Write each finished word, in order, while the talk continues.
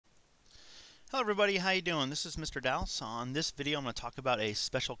Hello everybody, how you doing? This is Mr. Dowse. On this video I'm going to talk about a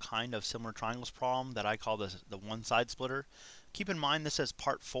special kind of similar triangles problem that I call the one side splitter. Keep in mind this says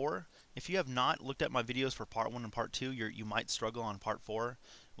part 4. If you have not looked at my videos for part 1 and part 2, you might struggle on part 4.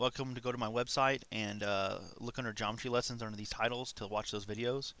 Welcome to go to my website and look under geometry lessons under these titles to watch those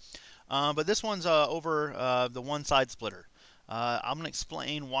videos. But this one's over the one side splitter. I'm going to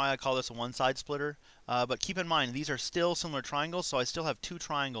explain why I call this a one side splitter, but keep in mind these are still similar triangles, so I still have two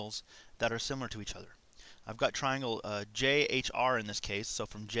triangles that are similar to each other. I've got triangle JHR in this case, so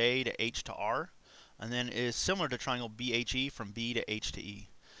from J to H to R, and then is similar to triangle BHE from B to H to E.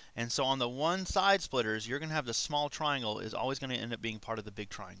 And so on the one side splitters, you're going to have the small triangle is always going to end up being part of the big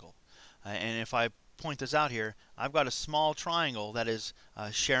triangle. And if I point this out here, I've got a small triangle that is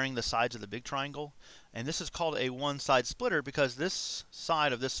sharing the sides of the big triangle, and this is called a one side splitter because this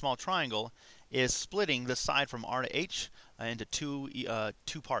side of this small triangle is splitting the side from R to H into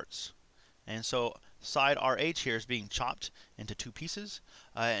two parts. And so side RH here is being chopped into two pieces.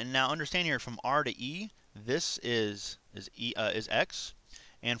 And now understand here from R to E, this is X,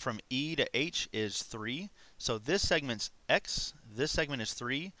 and from E to H is 3. So this segment's X, this segment is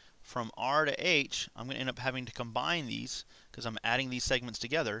 3. From R to H, I'm going to end up having to combine these because I'm adding these segments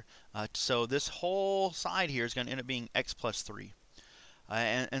together. So this whole side here is going to end up being X plus 3.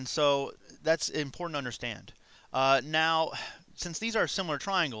 And so that's important to understand. Now, since these are similar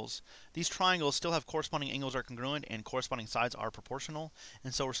triangles, these triangles still have corresponding angles are congruent and corresponding sides are proportional.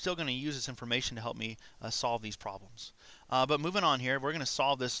 And so we're still going to use this information to help me solve these problems. But moving on here, we're going to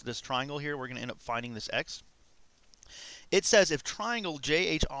solve this triangle here. We're going to end up finding this x. It says if triangle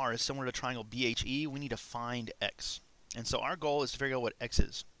JHR is similar to triangle BHE, we need to find x. And so our goal is to figure out what x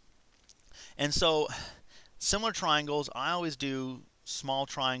is. And so similar triangles, I always do small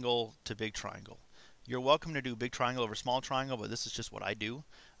triangle to big triangle. You're welcome to do big triangle over small triangle, but this is just what I do.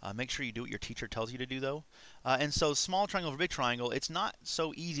 Make sure you do what your teacher tells you to do, though. And so small triangle over big triangle, it's not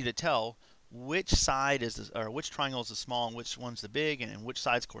so easy to tell which side is this, or which triangle is the small and which one's the big, and which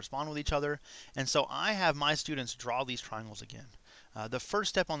sides correspond with each other. And so I have my students draw these triangles again. The first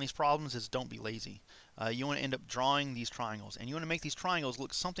step on these problems is don't be lazy. You want to end up drawing these triangles, and you want to make these triangles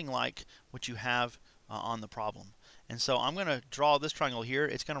look something like what you have on the problem. And so I'm going to draw this triangle here.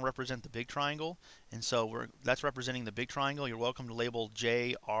 It's going to represent the big triangle, and so that's representing the big triangle. You're welcome to label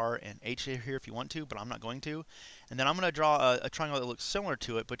J, R, and H here if you want to, but I'm not going to. And then I'm going to draw a triangle that looks similar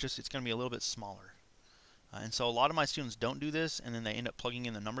to it, but just it's going to be a little bit smaller. And so a lot of my students don't do this, and then they end up plugging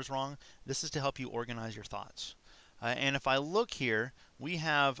in the numbers wrong. This is to help you organize your thoughts. And if I look here, we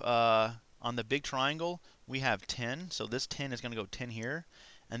have on the big triangle, we have 10. So this 10 is going to go 10 here.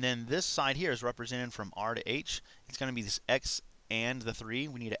 And then this side here is represented from R to H. It's going to be this X and the 3.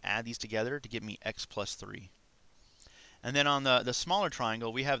 We need to add these together to give me X plus 3. And then on the smaller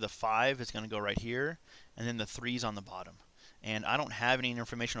triangle, we have the 5 is going to go right here, and then the 3 is on the bottom. And I don't have any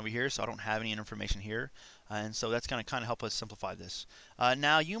information over here, so I don't have any information here. And so that's going to kind of help us simplify this.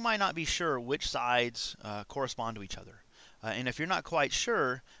 Now, you might not be sure which sides correspond to each other. And if you're not quite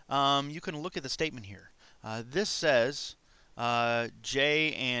sure, you can look at the statement here. This says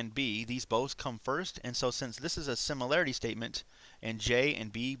J and B, these both come first. And so since this is a similarity statement, and J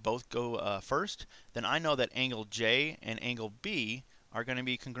and B both go first, then I know that angle J and angle B are going to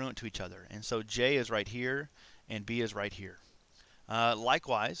be congruent to each other. And so J is right here, and B is right here.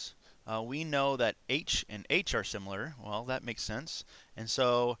 Likewise, we know that H and H are similar. Well, that makes sense. And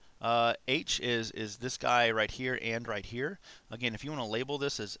so H is this guy right here and right here. Again, if you want to label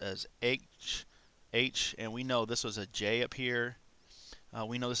this as H, H, and we know this was a J up here.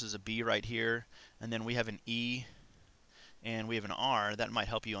 We know this is a B right here. And then we have an E and we have an R. That might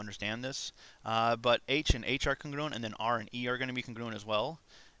help you understand this. But H and H are congruent, and then R and E are going to be congruent as well.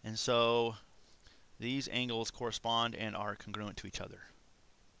 And so these angles correspond and are congruent to each other.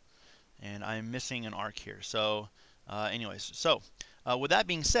 And I'm missing an arc here. So anyways, so with that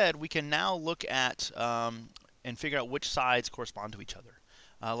being said, we can now look at and figure out which sides correspond to each other.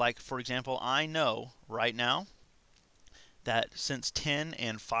 Like, for example, I know right now that since 10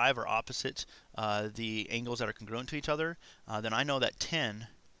 and 5 are opposite the angles that are congruent to each other, then I know that 10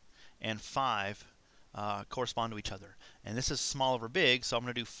 and 5 correspond to each other. And this is small over big, so I'm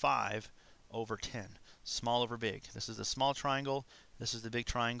going to do 5 over 10. Small over big. This is the small triangle. This is the big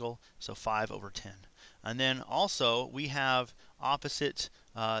triangle, so 5 over 10. And then also we have opposite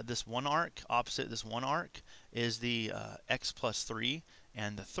this one arc. Opposite this one arc is the x plus 3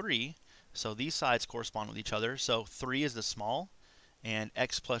 and the 3. So these sides correspond with each other. So 3 is the small, and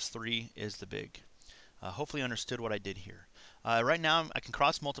x plus 3 is the big. Hopefully you understood what I did here. Right now I can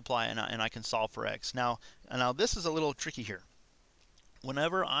cross multiply and I can solve for x. Now this is a little tricky here.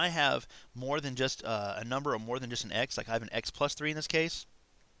 Whenever I have more than just a number or more than just an x, like I have an x plus 3 in this case,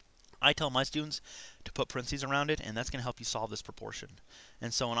 I tell my students to put parentheses around it, and that's going to help you solve this proportion.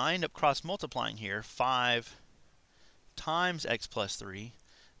 And so when I end up cross multiplying here, 5 times x plus 3,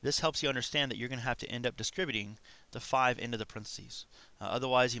 this helps you understand that you're going to have to end up distributing the 5 into the parentheses.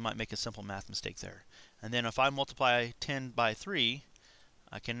 Otherwise, you might make a simple math mistake there. And then if I multiply 10 by 3,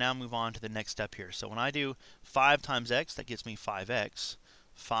 I can now move on to the next step here. So when I do 5 times x, that gets me 5x.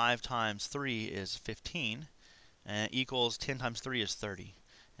 5 times 3 is 15, and equals 10 times 3 is 30.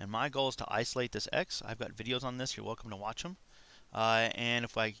 And my goal is to isolate this x. I've got videos on this. You're welcome to watch them. And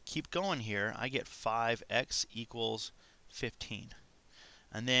if I keep going here, I get 5x equals 15.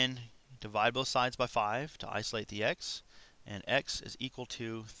 And then divide both sides by 5 to isolate the x, and x is equal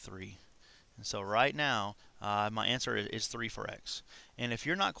to 3. And so right now, my answer is 3 for x. And if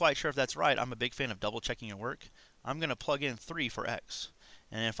you're not quite sure if that's right, I'm a big fan of double checking your work. I'm going to plug in 3 for x.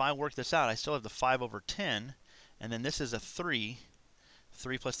 And if I work this out, I still have the 5 over 10, and then this is a 3.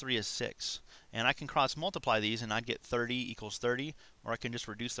 3 plus 3 is 6. And I can cross multiply these, and I'd get 30 equals 30, or I can just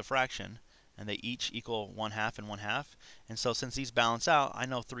reduce the fraction, and they each equal 1/2 and 1/2. And so since these balance out, I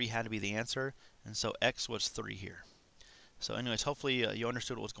know 3 had to be the answer, and so x was 3 here. So anyways, hopefully you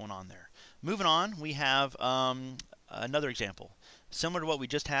understood what was going on there. Moving on, we have another example. Similar to what we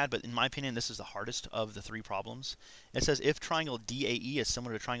just had, but in my opinion, this is the hardest of the 3 problems. It says if triangle DAE is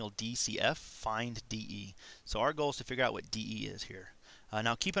similar to triangle DCF, find DE. So our goal is to figure out what DE is here.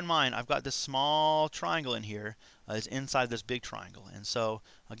 Now keep in mind, I've got this small triangle in here is inside this big triangle. And so,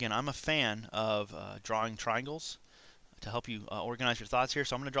 again, I'm a fan of drawing triangles to help you organize your thoughts here.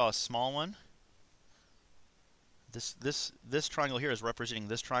 So I'm going to draw a small one. This triangle here is representing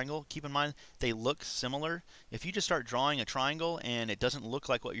this triangle. Keep in mind, they look similar. If you just start drawing a triangle and it doesn't look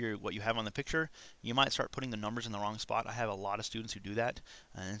like what you have on the picture, you might start putting the numbers in the wrong spot. I have a lot of students who do that,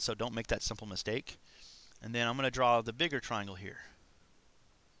 and so don't make that simple mistake. And then I'm going to draw the bigger triangle here.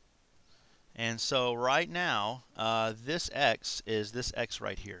 And so right now, this x is this x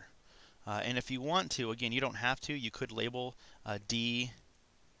right here. And if you want to, again, you don't have to, you could label D,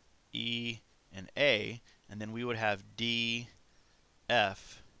 E, and A, and then we would have D,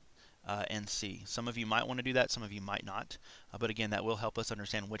 F, and C. Some of you might want to do that, some of you might not. But again, that will help us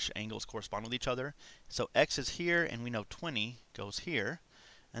understand which angles correspond with each other. So x is here, and we know 20 goes here.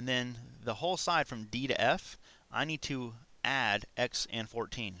 And then the whole side from D to F, I need to add x and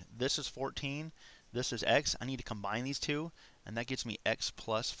 14. This is 14, this is x. I need to combine these two, and that gets me x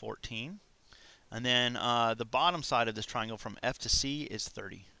plus 14. And then the bottom side of this triangle from F to C is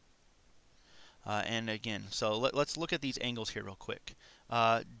 30. And again, so let's look at these angles here real quick.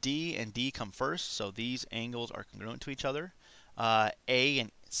 D and D come first, so these angles are congruent to each other. A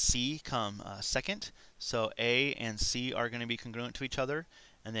and C come second, so A and C are going to be congruent to each other.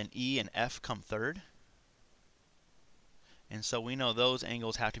 And then E and F come third. And so we know those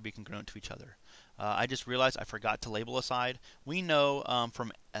angles have to be congruent to each other. I just realized I forgot to label a side. We know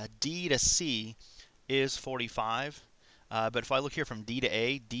from D to C is 45. But if I look here from D to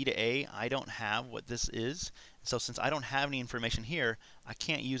A, I don't have what this is. So since I don't have any information here, I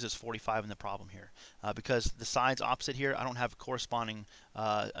can't use this 45 in the problem here. Because the sides opposite here, I don't have a corresponding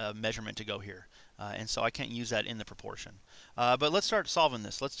measurement to go here. And so I can't use that in the proportion. But let's start solving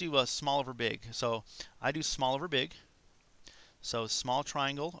this. Let's do small over big. So I do small over big. So small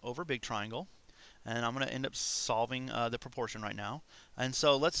triangle over big triangle. And I'm going to end up solving the proportion right now. And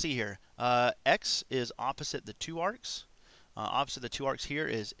so let's see here. X is opposite the 2 arcs. Opposite the 2 arcs here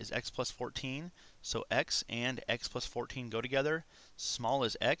is x plus 14. So x and x plus 14 go together. Small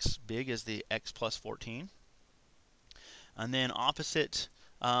is x, big is the x plus 14. And then opposite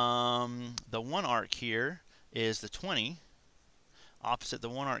the 1 arc here is the 20. Opposite the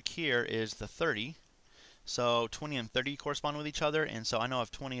 1 arc here is the 30. So 20 and 30 correspond with each other, and so I know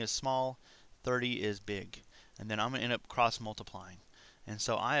if 20 is small, 30 is big. And then I'm going to end up cross multiplying. And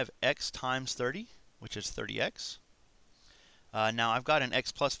so I have x times 30, which is 30x. Now I've got an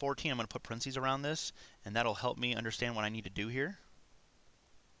x plus 14. I'm going to put parentheses around this, and that'll help me understand what I need to do here.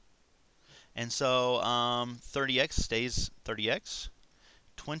 And so 30x stays 30x.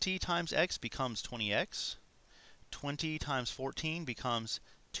 20 times x becomes 20x. 20 times 14 becomes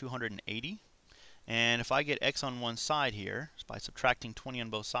 280. And if I get x on one side here, by subtracting 20 on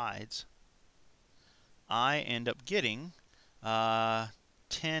both sides, I end up getting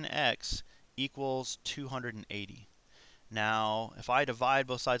 10x equals 280. Now, if I divide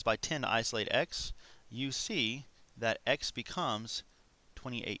both sides by 10 to isolate x, you see that x becomes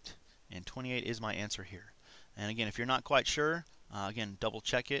 28. And 28 is my answer here. And again, if you're not quite sure, again, double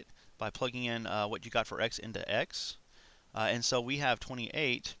check it by plugging in what you got for x into x. And so we have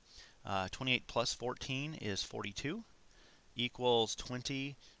 28. 28 plus 14 is 42 equals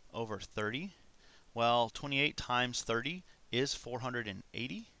 20 over 30. Well, 28 times 30 is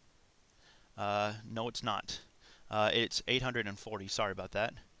 480. No, it's not. It's 840. Sorry about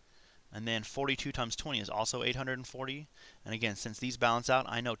that. And then 42 times 20 is also 840. And again, since these balance out,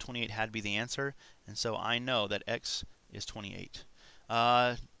 I know 28 had to be the answer. And so I know that x is 28.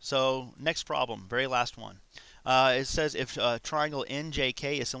 So next problem, very last one. It says if triangle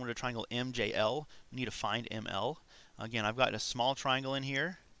NJK is similar to triangle MJL, we need to find ML. Again, I've got a small triangle in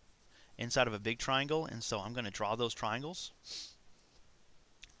here inside of a big triangle, and so I'm going to draw those triangles.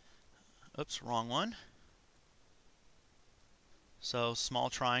 Oops, wrong one. So small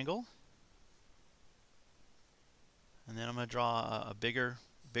triangle. And then I'm going to draw a bigger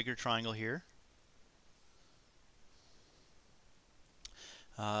triangle here.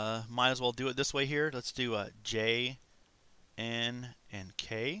 Might as well do it this way here. Let's do J, N, and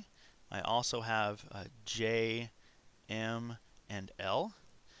K. I also have J, M, and L.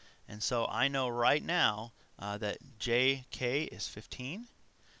 And so I know right now that JK is 15.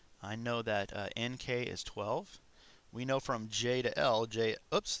 I know that NK is 12. We know from J to L,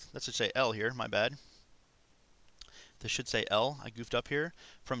 oops, that should say L here, my bad. This should say L, I goofed up here.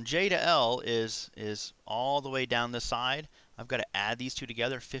 From J to L is all the way down this side. I've got to add these two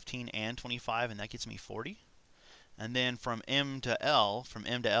together, 15 and 25, and that gets me 40. And then from M to L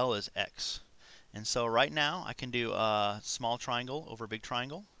is X. And so right now I can do a small triangle over big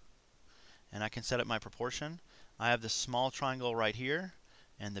triangle, and I can set up my proportion. I have the small triangle right here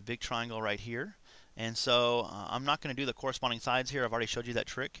and the big triangle right here. And so I'm not going to do the corresponding sides here. I've already showed you that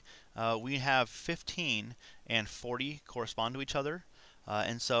trick. We have 15 and 40 correspond to each other.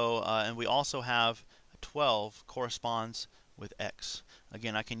 And we also have 12 corresponds with x.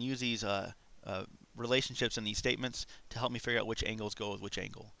 Again, I can use these relationships in these statements to help me figure out which angles go with which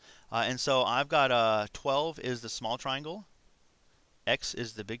angle. And so I've got 12 is the small triangle, x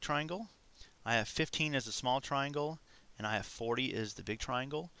is the big triangle. I have 15 as the small triangle, and I have 40 is the big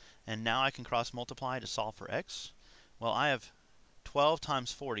triangle. And now I can cross multiply to solve for x. Well, I have 12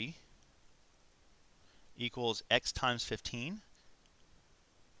 times 40 equals x times 15.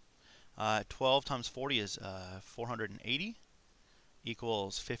 12 times 40 is 480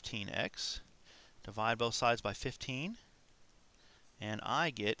 equals 15x. Divide both sides by 15, and I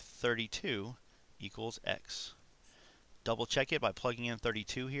get 32 equals x. Double check it by plugging in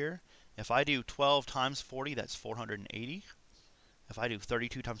 32 here. If I do 12 times 40, that's 480. If I do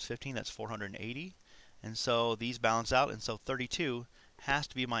 32 times 15, that's 480. And so these balance out, and so 32 has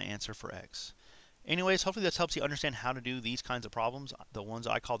to be my answer for x. Anyways, hopefully this helps you understand how to do these kinds of problems, the ones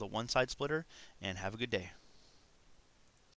I call the one-side splitter, and have a good day.